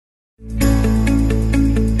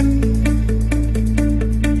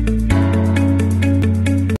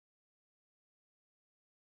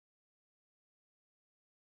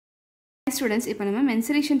students, இப்போ நம்ம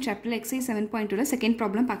mensuration chapter exercise 7.2 second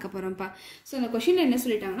problem பார்க்க போறோம்ப்பா. சோ இந்த क्वेश्चनல என்ன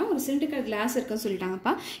சொல்லிட்டாங்கன்னா ஒரு சிலிண்டர் கிளாஸ் இருக்குன்னு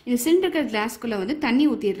சொல்லிட்டாங்கப்பா. இந்த சிலிண்டர் கிளாஸ்க்குள்ள வந்து தண்ணி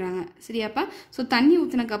ஊத்திடுறாங்க. சரியாப்பா? சோ தண்ணி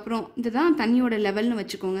ஊத்துனதுக்கு அப்புறம் இதுதான் தண்ணியோட லெவல்னு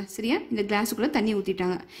வெச்சுக்கோங்க. சரியா? இந்த கிளாஸ்க்குள்ள தண்ணி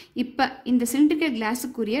ஊத்திட்டாங்க. இப்போ இந்த சிலிண்டர்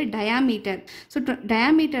கிளாஸ்க்குரிய டயாமீட்டர். சோ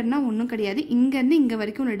டயாமீட்டர்னா ஒண்ணும் கிடையாது. இங்க இருந்து இங்க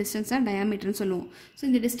வரைக்கும் உள்ள டிஸ்டன்ஸ் தான் டயாமீட்டர்னு சொல்லுவோம். சோ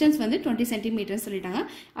இந்த டிஸ்டன்ஸ் வந்து 20 cm சொல்லிட்டாங்க.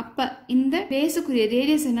 அப்ப இந்த பேஸுக்குரிய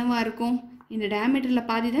ரேடியஸ் என்னவா இருக்கும்? இந்த டயாமீட்டர்ல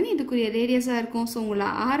பாதி தானே இதுக்குரிய ரேடியஸா இருக்கும். ஸோ உங்களோட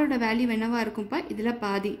ஆரோட வேல்யூ என்னவா இருக்கும்ப்பா? இதில்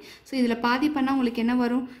பாதி. ஸோ இதில் பாதி பண்ணால் உங்களுக்கு என்ன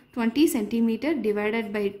வரும்? 20 cm divided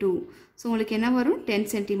by 2. ஸோ உங்களுக்கு என்ன வரும்? 10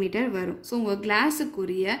 cm வரும். ஸோ உங்கள்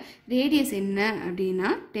கிளாஸுக்குரிய ரேடியஸ் என்ன அப்படின்னா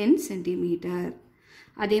 10 cm.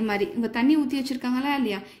 அதே மாதிரி இங்கே தண்ணி ஊற்றி வச்சுருக்காங்களா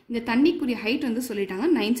இல்லையா? இந்த தண்ணிக்குரிய ஹைட் வந்து சொல்லிட்டாங்க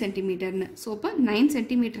 9 cm. ஸோ இப்போ 9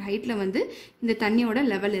 cm ஹைட்டில் வந்து இந்த தண்ணியோட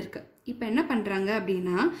லெவல் இருக்குது. இப்போ என்ன பண்ணுறாங்க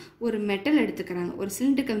அப்படின்னா ஒரு மெட்டல் எடுத்துக்கிறாங்க, ஒரு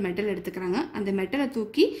சிலிண்ட்ரிக்கல் மெட்டல் எடுத்துக்கிறாங்க. அந்த மெட்டலை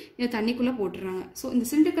தூக்கி இந்த தண்ணிக்குள்ளே போட்டுறாங்க. ஸோ இந்த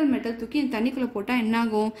சிலிண்ட்ரிக்கல் மெட்டல் தூக்கி இந்த தண்ணிக்குள்ளே போட்டால் என்ன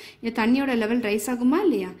ஆகும்? இந்த தண்ணியோட லெவல் ரைஸ் ஆகுமா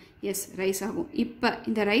இல்லையா? எஸ், ரைஸ் ஆகும். இப்போ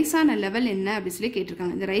இந்த ரைஸ் ஆன லெவல் என்ன அப்படி சொல்லி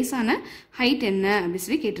கேட்டிருக்காங்க. இந்த ரைஸ் ஆன ஹைட் என்ன அப்படி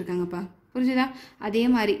சொல்லி கேட்டிருக்காங்கப்பா. புரிஞ்சுதா? அதே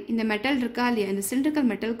மாதிரி இந்த மெட்டல் இருக்கா இல்லையா? இந்த சிலிண்ட்ரிக்கல்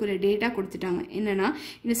மெட்டலுக்குரிய டேட்டா கொடுத்துட்டாங்க. என்னன்னா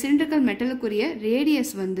இந்த சிலிண்ட்ரிக்கல் மெட்டலுக்குரிய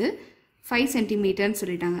ரேடியஸ் வந்து 5 cm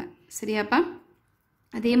சொல்லிட்டாங்க. சரியாப்பா?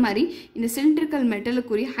 அதே மாதிரி இந்த சிலிண்ட்ரிக்கல்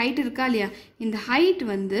மெட்டலுக்குரிய ஹைட் இருக்கா இல்லையா? இந்த ஹைட்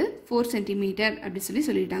வந்து 4 cm அப்படி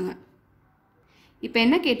சொல்லிட்டாங்க. இப்போ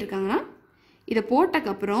என்ன கேட்டிருக்காங்கன்னா இதை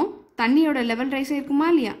போட்டக்கப்புறம் தண்ணியோட லெவல் ரைஸ் ஆயிருக்குமா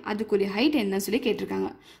இல்லையா? அதுக்குரிய ஹைட் என்ன சொல்லி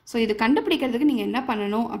கேட்டிருக்காங்க. ஸோ இது கண்டுபிடிக்கிறதுக்கு நீங்கள் என்ன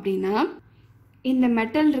பண்ணணும் அப்படின்னா இந்த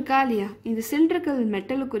மெட்டல் இருக்கா இல்லையா? இந்த சிலிண்ட்ரிக்கல்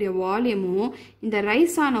மெட்டலுக்குரிய வால்யூமும் இந்த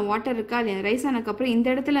ரைஸ் ஆன வாட்டர் இருக்கா இல்லையா? ரைஸ் ஆனதுக்கப்புறம் இந்த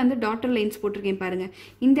இடத்துல வந்து டாட்டர் லைன்ஸ் போட்டிருக்கேன் பாருங்க.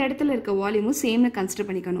 இந்த இடத்துல இருக்க வால்யூமும் சேம்னு கன்சிடர்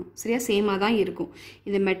பண்ணிக்கணும். சரியா? சேமாக தான் இருக்கும்.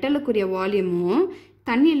 இந்த மெட்டலுக்குரிய வால்யூமும்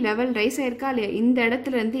தண்ணி லெவல் ரைஸ் ஆயிருக்கா இல்லையா? இந்த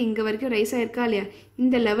இடத்துல இருந்து இங்கே வரைக்கும் ரைஸ் ஆயிருக்கா இல்லையா?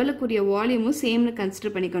 இந்த லெவலுக்குரிய வால்யூமும் சேம்னு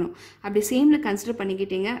கன்சிடர் பண்ணிக்கணும். அப்படி சேம்னு கன்சிடர்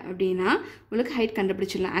பண்ணிக்கிட்டீங்க அப்படின்னா உங்களுக்கு ஹைட்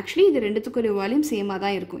கண்டுபிடிச்சிடலாம். ஆக்சுவலி இது ரெண்டுத்துக்குரிய வால்யூம் சேமாக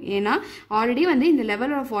தான் இருக்கும். ஏன்னா ஆல்ரெடி வந்து இந்த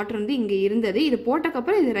லெவல் ஆஃப் வாட்டர் வந்து இங்கே இருந்தது. இது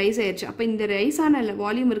போட்டக்கப்புறம் இது ரைஸ் ஆயிடுச்சு. அப்போ இந்த ரைஸ் ஆன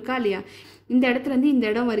வால்யூம் இருக்கா இல்லையா? இந்த இடத்துல இருந்து இந்த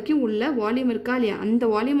இடம் வரைக்கும் உள்ள வால்யூம் இருக்கா இல்லையா? அந்த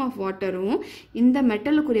வால்யூம் ஆஃப் வாட்டரும் இந்த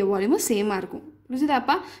மெட்டலுக்குரிய வால்யூமும் சேமாக இருக்கும்.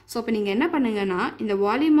 புரிஞ்சுதாப்பா? ஸோ இப்போ நீங்கள் என்ன பண்ணுங்கன்னா இந்த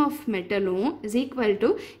volume of மெட்டலும் is equal to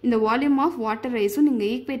இந்த வால்யூம் ஆஃப் வாட்டர் ரைஸும் நீங்கள்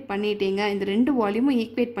ஈக்குவேட் பண்ணிட்டீங்க. இந்த ரெண்டு வால்யூமும்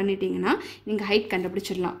ஈக்குவேட் பண்ணிட்டீங்கன்னா நீங்கள் ஹைட்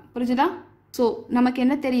கண்டுபிடிச்சிடலாம். புரிஞ்சுதா? ஸோ நமக்கு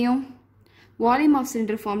என்ன தெரியும்? வால்யூம் ஆஃப்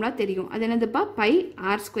சிலிண்டர் ஃபார்முலா தெரியும். அது என்னதுப்பா? பை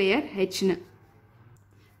r²hன்னு.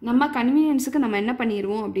 நம்ம கன்வீனியன்ஸுக்கு நம்ம என்ன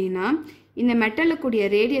பண்ணிடுவோம் அப்படின்னா இந்த மெட்டலுக்குரிய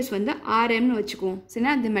ரேடியஸ் வந்து rmனு வச்சுக்குவோம்.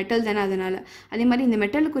 சரியா? இந்த மெட்டல் தானே, அதனால. அதே மாதிரி இந்த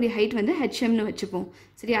மெட்டலுக்குரிய ஹைட் வந்து hmனு வச்சுப்போம்.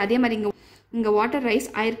 சரியா? அதே மாதிரி இங்கே வாட்டர் ரைஸ்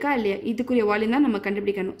ஆயிருக்கா இல்லையா? இதுக்குரிய வால்யூம் தான் நம்ம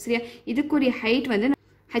கண்டுபிடிக்கணும். சரியா? இதுக்குரிய ஹைட் வந்து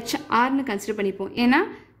ஹெச்ஆர்னு கன்சிடர் பண்ணிப்போம். ஏன்னா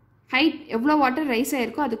ஹைட் எவ்வளோ வாட்டர் ரைஸ்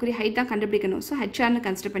ஆயிருக்கோ அதுக்குரிய ஹைட் தான் கண்டுபிடிக்கணும். ஸோ ஹெச்ஆர்னு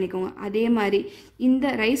கன்சிடர் பண்ணிக்கோங்க. அதே மாதிரி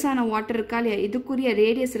இந்த ரைஸ் ஆன வாட்டர் இருக்கா இல்லையா? இதுக்குரிய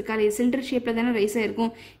ரேடியஸ் இருக்கா இல்லையா? சிலிண்டர் ஷேப்பில் தானே ரைஸ்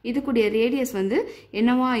ஆயிருக்கும். இதுக்குரிய ரேடியஸ் வந்து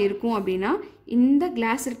என்னவா இருக்கும் அப்படின்னா இந்த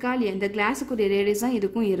கிளாஸ் இருக்கா இல்லையா? இந்த கிளாஸுக்குரிய ரேடியஸ் தான்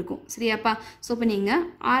இதுக்கும் இருக்கும். சரியாப்பா? ஸோ இப்போ நீங்கள்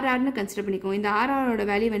ஆர்ஆர்னு கன்சிடர் பண்ணிக்கோங்க. இந்த ஆர்ஆரோட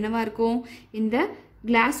வேல்யூ என்னவா இருக்கும்? இந்த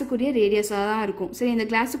கிளாஸுக்குரிய ரேடியஸாக தான் இருக்கும். சரி, இந்த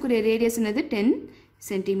கிளாஸுக்குரிய ரேடியஸ் என்னது? 10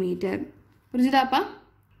 cm. புரிஞ்சுதாப்பா?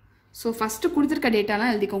 ஸோ ஃபஸ்ட்டு கொடுத்துருக்க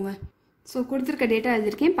டேட்டாலாம் எழுதிக்கோங்க. ஸோ கொடுத்துருக்க டேட்டா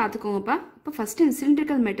எழுதியிருக்கேன், பார்த்துக்கோங்கப்பா. இப்போ ஃபஸ்ட்டு இந்த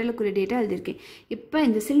சிலிண்ட்ரிக்கல் மெட்டலுக்குரிய டேட்டா எழுதியிருக்கேன். இப்போ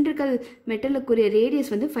இந்த சிலிண்ட்ரிக்கல் மெட்டலுக்குரிய ரேடியஸ்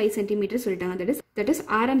வந்து 5 cm சொல்லிட்டாங்க. தட் இஸ்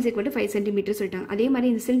rm = 5 cm சொல்லிட்டாங்க. அதே மாதிரி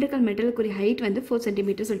இந்த சிலிண்ட்ரிக்கல் மெட்டலுக்குரிய ஹைட் வந்து 4 cm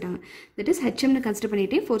சொல்லிட்டாங்க. தட் இஸ் hmனு கன்சிடர்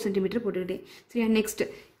பண்ணிட்டு 4 cm போட்டுக்கிட்டேன். சரியா? நெக்ஸ்ட்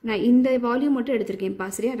நான் இந்த வால்யூம் மட்டும் எடுத்திருக்கேன்ப்பா.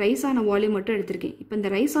 சரியா? ரைஸ் ஆன வால்யூம் மட்டும் எடுத்திருக்கேன். இப்போ இந்த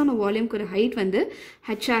ரைஸ் ஆன வால்யூம்க்கு ஹைட் வந்து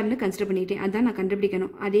ஹெச்ஆர்னு கன்சிடர் பண்ணிட்டேன். அதான் நான்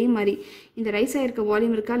கண்டுபிடிக்கணும். அதே மாதிரி இந்த ரைஸ் ஆயிருக்க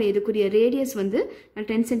வால்யூம் இருக்கால இதுக்குரிய ரேடியஸ் வந்து நான்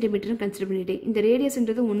 10 cm கன்சிடர் பண்ணிட்டேன். இந்த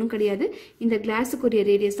ரேடியஸ்ன்றது ஒன்றும் கிடையாது. இந்த கிளாஸுக்குரிய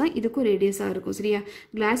ரேடியஸ் தான் இதுக்கும் ரேடியஸாக இருக்கும். சரியா?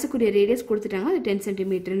 கிளாஸுக்குரிய ரேடியஸ் கொடுத்துட்டாங்க, அது 10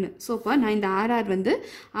 cm. ஸோ அப்போ நான் இந்த ஆர்ஆர் வந்து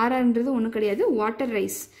ஆர்ஆர்ன்றது ஒன்றும் கிடையாது, வாட்டர்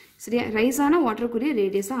ரைஸ். சரியா? ரைஸ் ஆன வாட்டருக்குரிய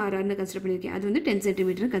ரேடியஸாக ஆர்ஆர்னு கன்சிடர் பண்ணியிருக்கேன். அது வந்து 10 cm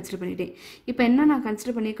கன்சிடர் பண்ணிட்டேன். இப்போ என்ன நான்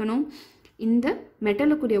கன்சிடர் பண்ணிக்கணும்? இந்த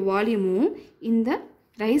மெட்டலுக்குரிய வால்யூமும் இந்த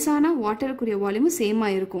ரைஸ் ஆன வாட்டருக்குரிய வால்யூமும்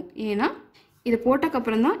சேமாக இருக்கும். ஏன்னா இதை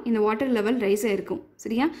போட்டக்கப்புறம் தான் இந்த வாட்டர் லெவல் ரைஸ் ஆகிருக்கும்.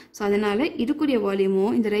 சரியா? ஸோ அதனால் இதுக்குரிய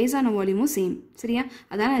வால்யூமும் இந்த ரைஸ் ஆன வால்யூமும் சேம். சரியா?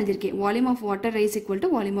 அதான் எழுதியிருக்கேன். Volume of water rice equal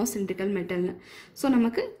to volume of cylindrical மெட்டல்னு. So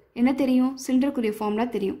நமக்கு என்ன தெரியும்? சிலிண்டருக்குரிய ஃபார்முலா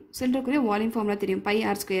தெரியும். சிலிண்டருக்குரிய வால்யூம் ஃபார்முலா தெரியும், பை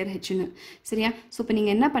r²hன்னு. சரியா? ஸோ இப்போ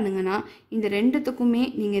நீங்கள் என்ன பண்ணுங்கன்னா இந்த ரெண்டுத்துக்குமே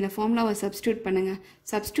நீங்கள் இந்த ஃபார்முலாவை சப்ஸ்டியூட் பண்ணுங்கள்.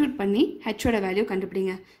 சப்ஸ்டியூட் பண்ணி ஹெச்சோட வேல்யூ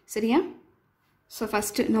கண்டுபிடிங்க. சரியா? ஸோ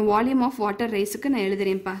ஃபஸ்ட்டு நான் வால்யூம் ஆஃப் வாட்டர் ரைஸுக்கு நான்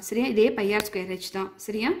எழுதுறேன்ப்பா. சரியா? இதே பை r²h தான்.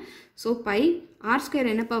 சரியா? ஸோ பை r²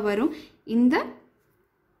 என்னப்பா வரும்?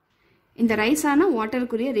 இந்த ரைஸ் ஆன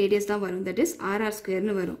வாட்டருக்குரிய ரேடியஸ் தான் வரும். தட் இஸ் r²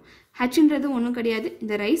 வரும். ஹச்ன்றது ஒன்றும் கிடையாது,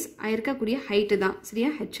 இந்த ரைஸ் ஆயிருக்கக்கூடிய ஹைட்டு தான். சரியா,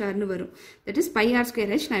 ஹெச்ஆர்னு வரும். That is by R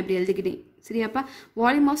square H நான் இப்படி எழுதிக்கிட்டேன். சரியாப்பா,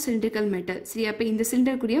 வால்யூம் ஆஃப் சிலிண்ட்ரிக்கல் மெட்டல். சரியாப்பா, இந்த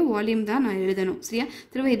சிலிண்டருக்குரிய வால்யூம் தான் நான் எழுதணும். சரியா,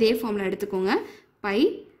 திரும்ப இதே ஃபார்மில் எடுத்துக்கோங்க. பை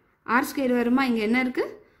ஆர் ஸ்கொயர் வருமா, இங்கே என்ன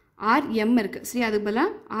இருக்குது, ஆர்எம் இருக்குது. சரி, அதுக்கு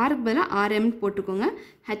பதிலாக ஆருக்கு பதிலாக ஆர்எம்னு போட்டுக்கோங்க,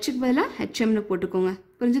 ஹெச்சுக்கு பதிலாக ஹெச்எம்னு போட்டுக்கோங்க.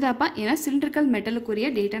 புரிஞ்சுதாப்பா? ஏன்னா சிலிண்ட்ரிக்கல் மெட்டலுக்குரிய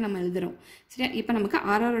டேட்டா நம்ம எழுதுகிறோம். சரியா, இப்போ நமக்கு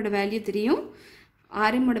ஆர்ஆரோட வேல்யூ தெரியும்,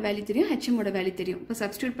 ஆர்எம்மோட வேல்யூ தெரியும், ஹெச்எம்மோட வேல்யூ தெரியும். இப்போ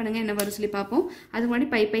சப்ஸ்டியூட் பண்ணுங்கள், என்ன வரும் சொல்லி பார்ப்போம். அதுக்கு முன்னாடி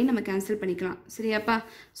பை நம்ம கேன்சல் பண்ணிக்கலாம். சரியாப்பா?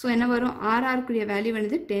 ஸோ என்ன வரும், ஆர்ஆருக்குரிய வேல்யூ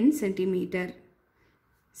வந்து 10 சென்டிமீட்டர்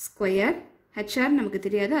ஸ்கொயர். ஹெச்ஆர் நமக்கு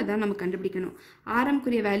தெரியாது, அதான் நம்ம கண்டுபிடிக்கணும்.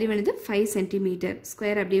 ஆர்எம்க்குரிய வேல்யூ வந்து 5 சென்டிமீட்டர்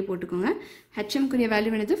ஸ்கொயர் அப்படியே போட்டுக்கோங்க. ஹெச்எம்க்குரிய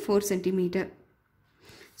வேல்யூ வந்து 4 சென்டிமீட்டர்.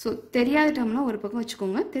 ஸோ தெரியாத டேர்ம்லாம் ஒரு பக்கம்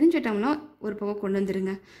வச்சுக்கோங்க, தெரிஞ்ச டேர்ம்லாம் ஒரு பக்கம் கொண்டு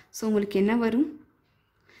வந்துடுங்க. ஸோ உங்களுக்கு என்ன வரும்,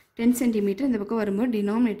 10 சென்டிமீட்டர் இந்த பக்கம் வரும்போது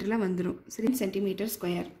டினாமினேட்டரில் வந்துடும். சரி, சென்டிமீட்டர்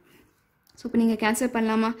ஸ்கொயர். ஸோ இப்போ நீங்கள் கேன்சல்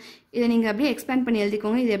பண்ணலாமா? இதை நீங்கள் அப்படியே எக்ஸ்பேண்ட் பண்ணி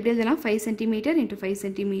எழுதிக்கோங்க. இது எப்படி எழுதலாம், 5 centimetre into 5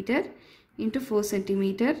 centimetre into 4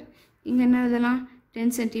 centimetre. இங்கே என்ன எழுதலாம்,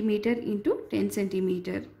 10 சென்டிமீட்டர் இன்ட்டு 10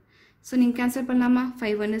 சென்டிமீட்டர். ஸோ நீங்கள் கேன்சல் பண்ணலாமா?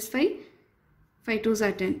 5 1 is 5, 5 2s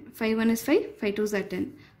are 10, 5 1 is 5, 5 2s are 10.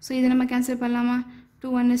 So இதை நம்ம கேன்சல் பண்ணலாமா?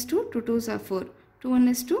 2 1 is 2, 2 2s are 4, 2 1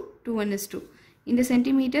 is 2, 2 1 is 2. இந்த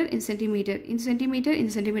சென்டிமீட்டர் இந்த சென்டிமீட்டர் இந்த சென்டிமீட்டர்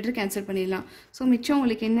இந்த சென்டிமீட்டர் கேன்சல் பண்ணிடலாம். ஸோ மிச்சம்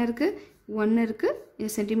உங்களுக்கு என்ன இருக்குது, 1 இருக்குது, இந்த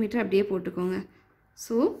சென்டிமீட்டர் அப்படியே போட்டுக்கோங்க.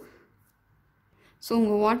 ஸோ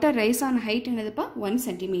உங்கள் வாட்டர் ரைஸ் ஆன ஹைட் என்னதுப்பா, 1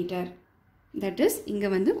 சென்டிமீட்டர். தட் இஸ் இங்கே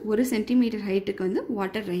வந்து 1 சென்டிமீட்டர் ஹைட்டுக்கு வந்து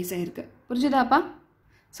வாட்டர் ரைஸ் ஆகிருக்கு. புரிஞ்சுதாப்பா?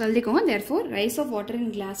 சொல்லிக்கோங்க. therefore rise of water in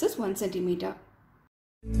glass is 1 centimeter.